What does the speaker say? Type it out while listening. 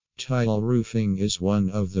Tile roofing is one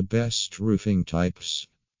of the best roofing types.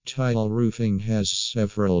 Tile roofing has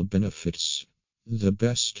several benefits. The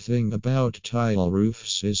best thing about tile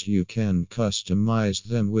roofs is you can customize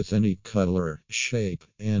them with any color, shape,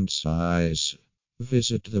 and size.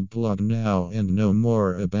 Visit the blog now and know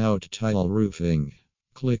more about tile roofing.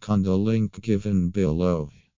 Click on the link given below.